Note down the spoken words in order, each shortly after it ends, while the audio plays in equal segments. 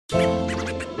Welcome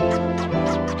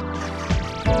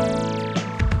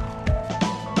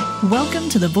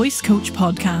to the Voice Coach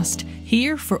Podcast,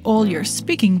 here for all your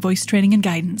speaking voice training and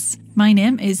guidance. My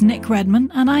name is Nick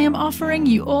Redman, and I am offering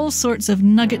you all sorts of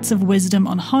nuggets of wisdom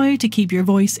on how to keep your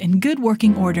voice in good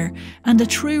working order and a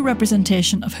true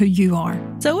representation of who you are.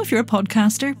 So if you're a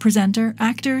podcaster, presenter,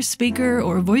 actor, speaker,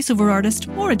 or voiceover artist,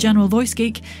 or a general voice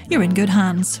geek, you're in good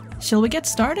hands. Shall we get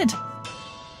started?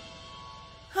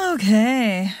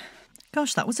 Okay.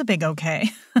 Gosh, that was a big okay.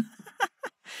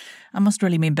 I must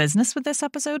really mean business with this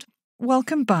episode.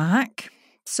 Welcome back.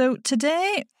 So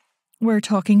today we're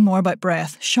talking more about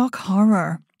breath. Shock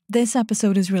horror. This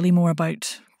episode is really more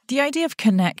about the idea of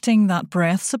connecting that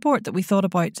breath support that we thought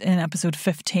about in episode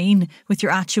 15 with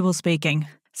your actual speaking.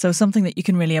 So something that you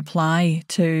can really apply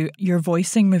to your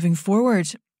voicing moving forward.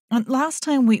 And last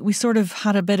time we sort of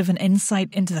had a bit of an insight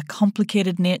into the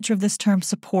complicated nature of this term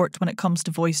support when it comes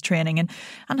to voice training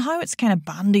and how it's kind of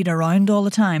bandied around all the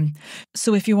time.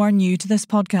 So if you are new to this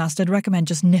podcast, I'd recommend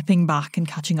just nipping back and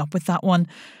catching up with that one.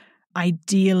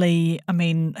 Ideally,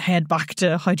 head back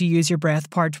to how to use your breath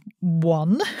part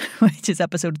 1, which is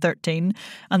episode 13,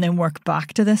 and then work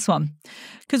back to this one.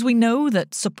 Because we know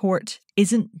that support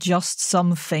isn't just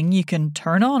something you can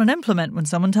turn on and implement when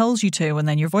someone tells you to, and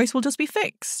then your voice will just be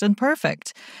fixed and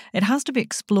perfect. It has to be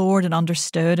explored and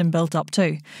understood and built up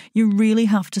to. You really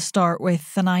have to start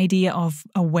with an idea of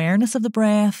awareness of the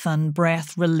breath and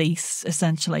breath release,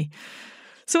 essentially.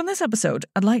 So in this episode,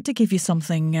 I'd like to give you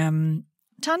something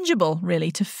tangible, really,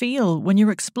 to feel when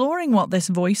you're exploring what this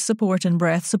voice support and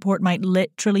breath support might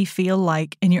literally feel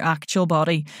like in your actual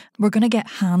body. We're going to get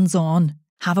hands-on,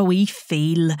 have a wee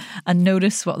feel, and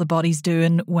notice what the body's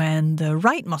doing when the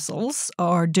right muscles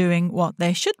are doing what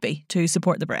they should be to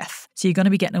support the breath. So you're going to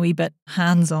be getting a wee bit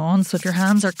hands-on. So if your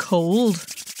hands are cold,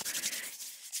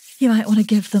 you might want to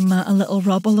give them a little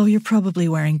rub, although you're probably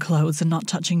wearing clothes and not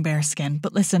touching bare skin.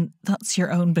 But listen, that's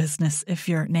your own business if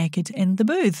you're naked in the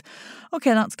booth.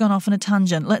 Okay, that's gone off on a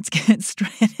tangent. Let's get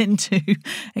straight into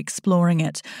exploring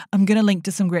it. I'm going to link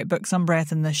to some great books on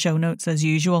breath in the show notes as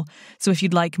usual. So if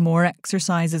you'd like more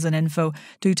exercises and info,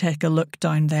 do take a look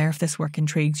down there if this work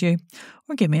intrigues you,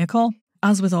 or give me a call.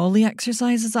 As with all the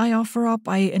exercises I offer up,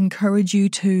 I encourage you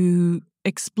to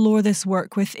explore this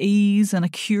work with ease and a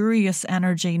curious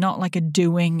energy, not like a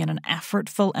doing and an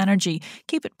effortful energy.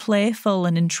 Keep it playful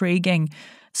and intriguing.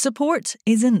 Support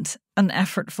isn't an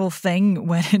effortful thing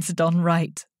when it's done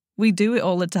right. We do it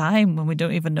all the time when we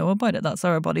don't even know about it. That's how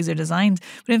our bodies are designed.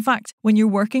 But in fact, when you're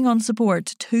working on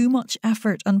support, too much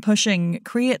effort and pushing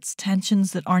creates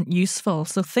tensions that aren't useful.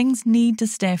 So things need to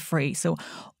stay free. So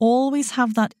always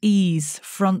have that ease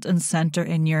front and centre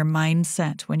in your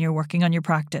mindset when you're working on your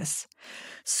practice.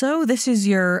 So this is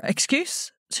your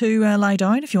excuse to lie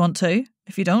down if you want to.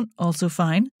 If you don't, also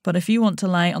fine. But if you want to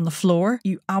lie on the floor,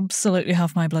 you absolutely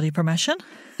have my bloody permission.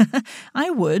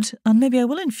 I would, and maybe I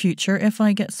will in future if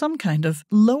I get some kind of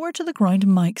lower to the ground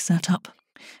mic set up.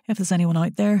 If there's anyone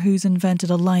out there who's invented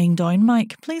a lying down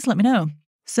mic, please let me know.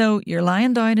 So you're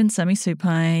lying down in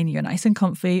semi-supine, you're nice and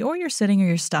comfy, or you're sitting or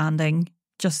you're standing.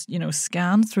 Just,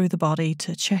 scan through the body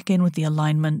to check in with the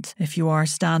alignment. If you are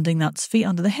standing, that's feet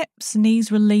under the hips,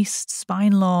 knees released,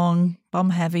 spine long,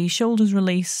 bum heavy, shoulders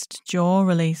released, jaw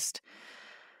released.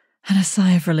 And a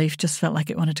sigh of relief just felt like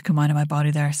it wanted to come out of my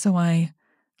body there, so I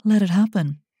let it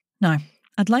happen. Now,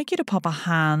 I'd like you to pop a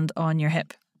hand on your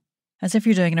hip, as if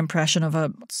you're doing an impression of a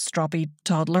stroppy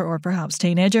toddler or perhaps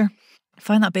teenager.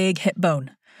 Find that big hip bone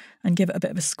and give it a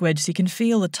bit of a squidge so you can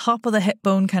feel the top of the hip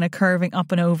bone kind of curving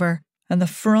up and over. And the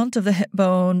front of the hip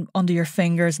bone under your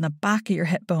fingers and the back of your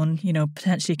hip bone,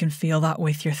 potentially you can feel that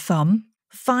with your thumb.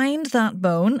 Find that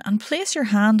bone and place your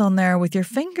hand on there with your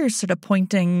fingers sort of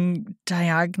pointing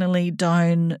diagonally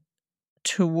down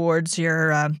towards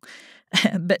your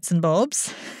bits and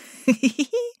bobs.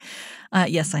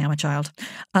 Yes, I am a child.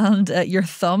 And your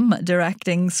thumb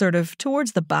directing sort of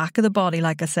towards the back of the body,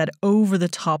 like I said, over the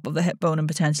top of the hip bone and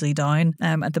potentially down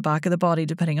at the back of the body,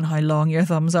 depending on how long your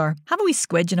thumbs are. Have a wee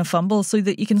squidge and a fumble so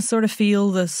that you can sort of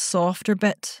feel the softer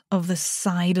bit of the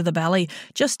side of the belly,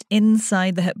 just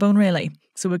inside the hip bone, really.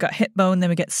 So we've got hip bone, then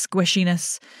we get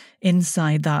squishiness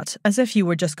inside that, as if you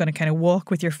were just going to kind of walk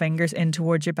with your fingers in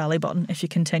towards your belly button if you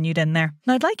continued in there.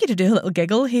 Now, I'd like you to do a little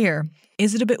giggle here.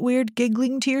 Is it a bit weird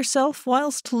giggling to yourself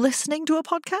whilst listening to a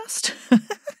podcast?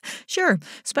 Sure,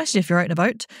 especially if you're out and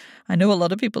about. I know a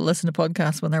lot of people listen to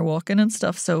podcasts when they're walking and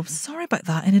stuff, so sorry about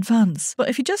that in advance. But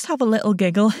if you just have a little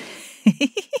giggle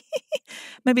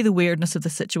Maybe the weirdness of the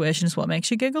situation is what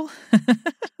makes you giggle.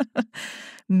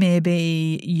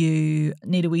 Maybe you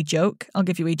need a wee joke. I'll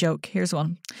give you a wee joke. Here's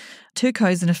one. 2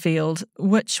 cows in a field.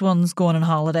 Which one's going on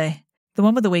holiday? The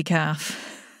one with the wee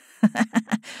calf.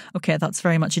 Okay, that's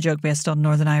very much a joke based on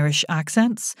Northern Irish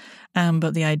accents.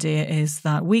 But the idea is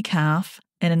that wee calf,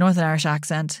 in a Northern Irish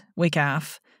accent, wee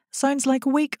calf, sounds like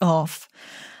week off.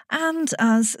 And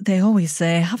as they always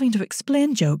say, having to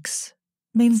explain jokes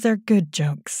means they're good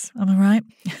jokes. Am I right?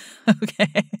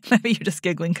 Okay, maybe you're just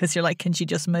giggling because you're like, can she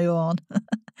just move on?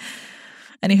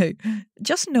 Anywho,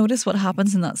 just notice what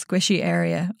happens in that squishy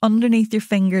area underneath your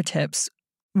fingertips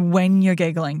when you're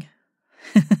giggling.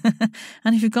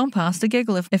 And if you've gone past a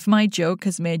giggle, if my joke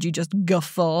has made you just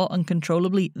guffaw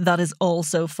uncontrollably, that is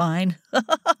also fine.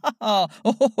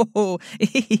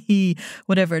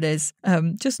 Whatever it is,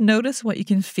 just notice what you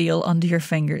can feel under your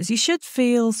fingers. You should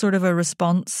feel sort of a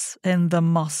response in the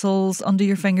muscles under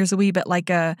your fingers, a wee bit like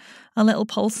a little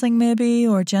pulsing maybe,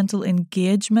 or gentle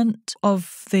engagement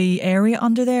of the area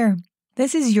under there.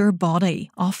 This is your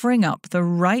body offering up the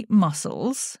right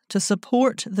muscles to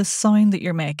support the sound that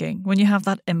you're making when you have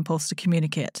that impulse to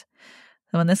communicate.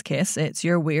 So in this case, it's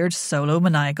your weird solo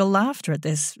maniacal laughter at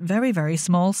this very, very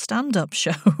small stand-up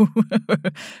show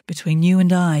between you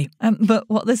and I. But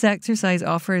what this exercise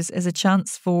offers is a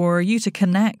chance for you to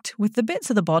connect with the bits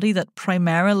of the body that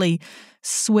primarily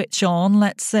switch on,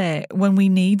 let's say, when we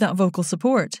need that vocal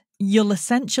support. You'll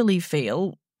essentially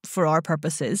feel, for our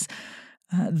purposes,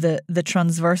 the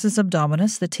transversus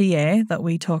abdominis, the TA that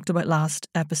we talked about last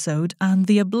episode, and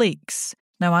the obliques.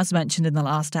 Now, as mentioned in the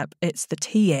last ep, it's the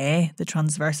TA, the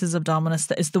transversus abdominis,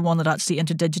 that is the one that actually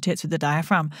interdigitates with the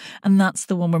diaphragm. And that's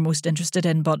the one we're most interested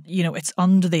in. But, it's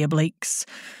under the obliques,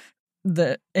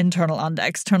 the internal and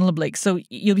external obliques. So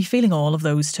you'll be feeling all of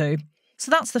those too. So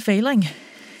that's the feeling.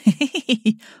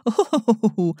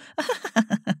 Oh,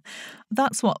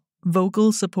 that's what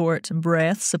vocal support and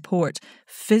breath support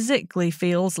physically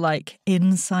feels like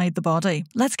inside the body.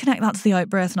 Let's connect that to the out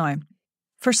breath now.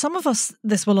 For some of us,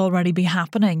 this will already be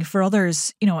happening. For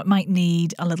others, it might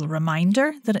need a little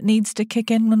reminder that it needs to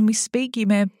kick in when we speak. You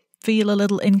may feel a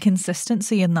little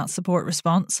inconsistency in that support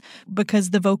response because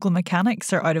the vocal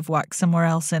mechanics are out of whack somewhere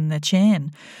else in the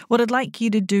chain. What I'd like you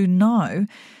to do now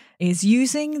is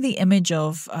using the image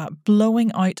of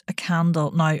blowing out a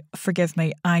candle. Now, forgive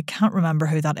me, I can't remember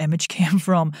who that image came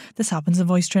from. This happens in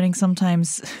voice training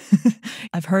sometimes.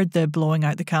 I've heard the blowing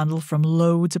out the candle from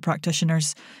loads of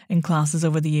practitioners in classes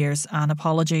over the years, and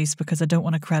apologies because I don't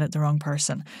want to credit the wrong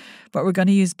person. But we're going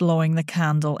to use blowing the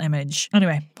candle image.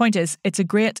 Anyway, point is, it's a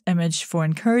great image for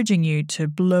encouraging you to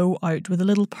blow out with a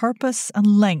little purpose and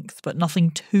length, but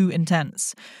nothing too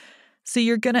intense. So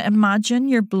you're going to imagine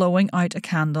you're blowing out a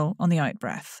candle on the out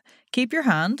breath. Keep your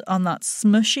hand on that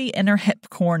smushy inner hip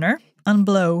corner and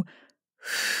blow.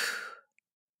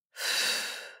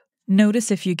 Notice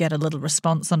if you get a little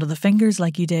response under the fingers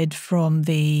like you did from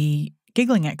the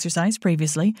giggling exercise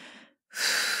previously.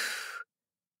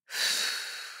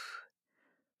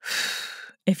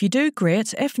 If you do,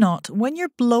 great. If not, when you're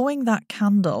blowing that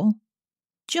candle,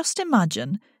 just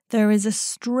imagine there is a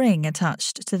string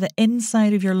attached to the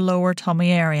inside of your lower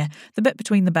tummy area, the bit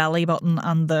between the belly button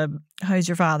and the how's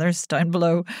your father's down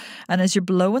below. And as you're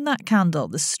blowing that candle,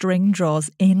 the string draws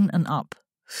in and up.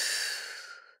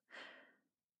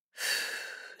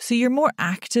 So you're more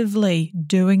actively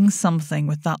doing something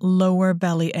with that lower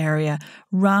belly area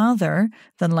rather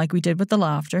than, like we did with the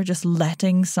laughter, just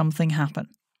letting something happen.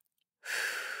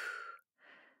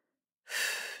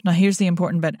 Now here's the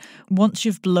important bit. Once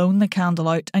you've blown the candle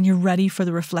out and you're ready for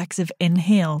the reflexive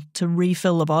inhale to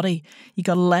refill the body, you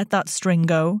got to let that string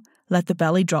go, let the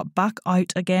belly drop back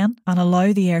out again and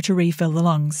allow the air to refill the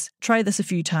lungs. Try this a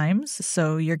few times.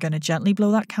 So you're going to gently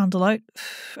blow that candle out,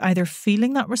 either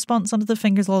feeling that response under the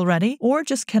fingers already or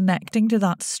just connecting to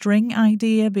that string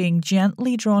idea being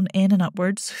gently drawn in and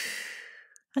upwards.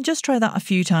 And just try that a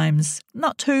few times.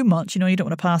 Not too much, you don't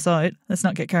want to pass out. Let's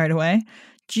not get carried away.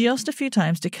 Just a few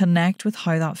times to connect with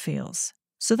how that feels.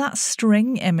 So that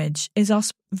string image is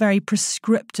us very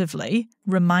prescriptively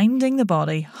reminding the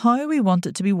body how we want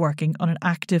it to be working on an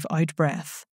active out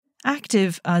breath.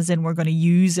 Active as in we're going to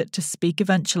use it to speak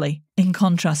eventually, in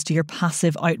contrast to your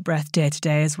passive out breath day to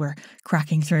day as we're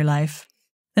cracking through life.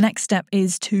 The next step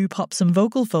is to pop some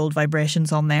vocal fold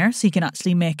vibrations on there so you can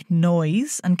actually make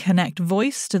noise and connect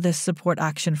voice to this support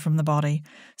action from the body.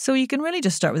 So you can really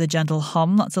just start with a gentle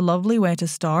hum. That's a lovely way to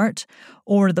start.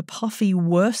 Or the puffy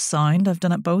wh sound. I've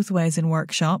done it both ways in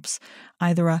workshops.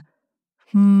 Either a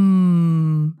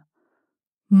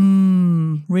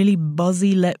Really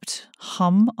buzzy-lipped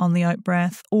hum on the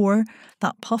out-breath, or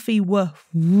that puffy woof.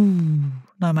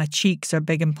 Now my cheeks are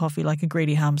big and puffy like a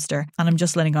greedy hamster, and I'm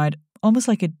just letting out almost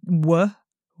like a woof,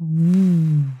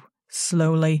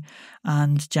 slowly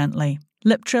and gently.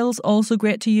 Lip trills also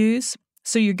great to use.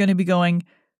 So you're going to be going,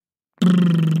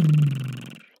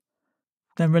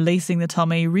 then releasing the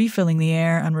tummy, refilling the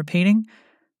air and repeating.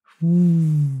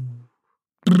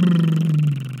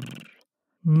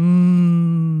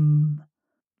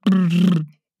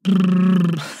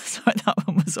 Sorry, that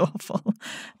one was awful.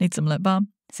 Need some lip balm.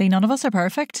 See, none of us are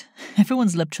perfect.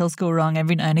 Everyone's lip trills go wrong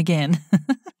every now and again.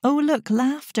 Oh, look,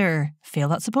 laughter. Feel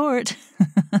that support.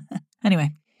 Anyway,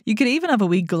 you could even have a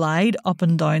wee glide up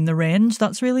and down the range.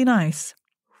 That's really nice.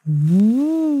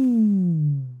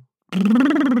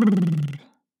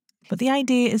 But the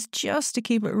idea is just to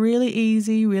keep it really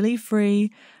easy, really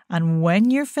free. And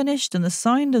when you're finished and the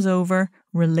sound is over,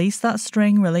 release that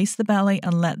string, release the belly,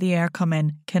 and let the air come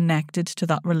in, connected to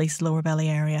that released lower belly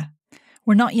area.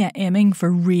 We're not yet aiming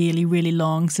for really, really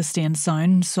long sustained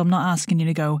sound, so I'm not asking you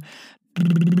to go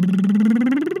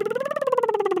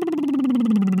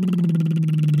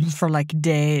for like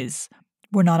days.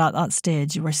 We're not at that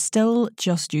stage. We're still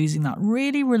just using that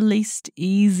really released,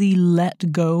 easy,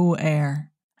 let go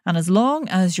air. And as long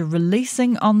as you're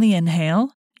releasing on the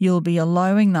inhale, you'll be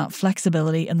allowing that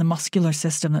flexibility in the muscular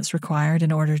system that's required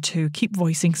in order to keep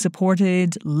voicing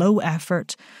supported, low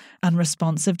effort, and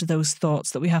responsive to those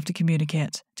thoughts that we have to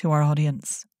communicate to our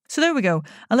audience. So there we go,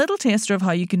 a little taster of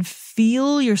how you can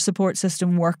feel your support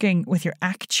system working with your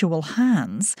actual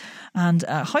hands, and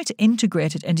how to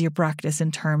integrate it into your practice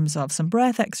in terms of some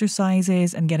breath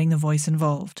exercises and getting the voice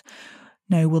involved.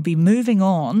 Now, we'll be moving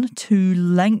on to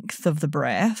length of the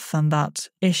breath and that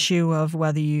issue of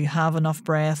whether you have enough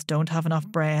breath, don't have enough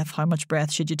breath, how much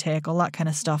breath should you take, all that kind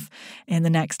of stuff in the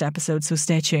next episode, so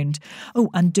stay tuned. Oh,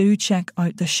 and do check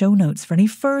out the show notes for any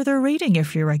further reading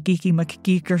if you're a geeky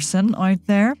McGeekerson out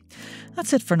there.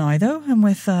 That's it for now, though, and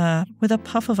with a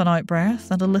puff of an out-breath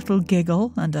and a little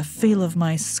giggle and a feel of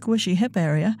my squishy hip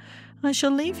area, I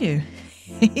shall leave you.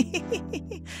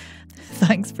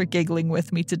 Thanks for giggling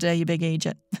with me today, you big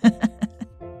agent.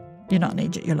 You're not an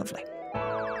agent, you're lovely.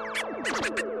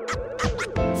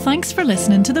 Thanks for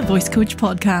listening to the Voice Coach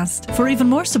podcast. For even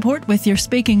more support with your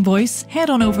speaking voice, head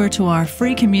on over to our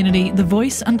free community, the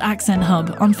Voice and Accent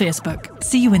Hub on Facebook.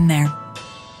 See you in there.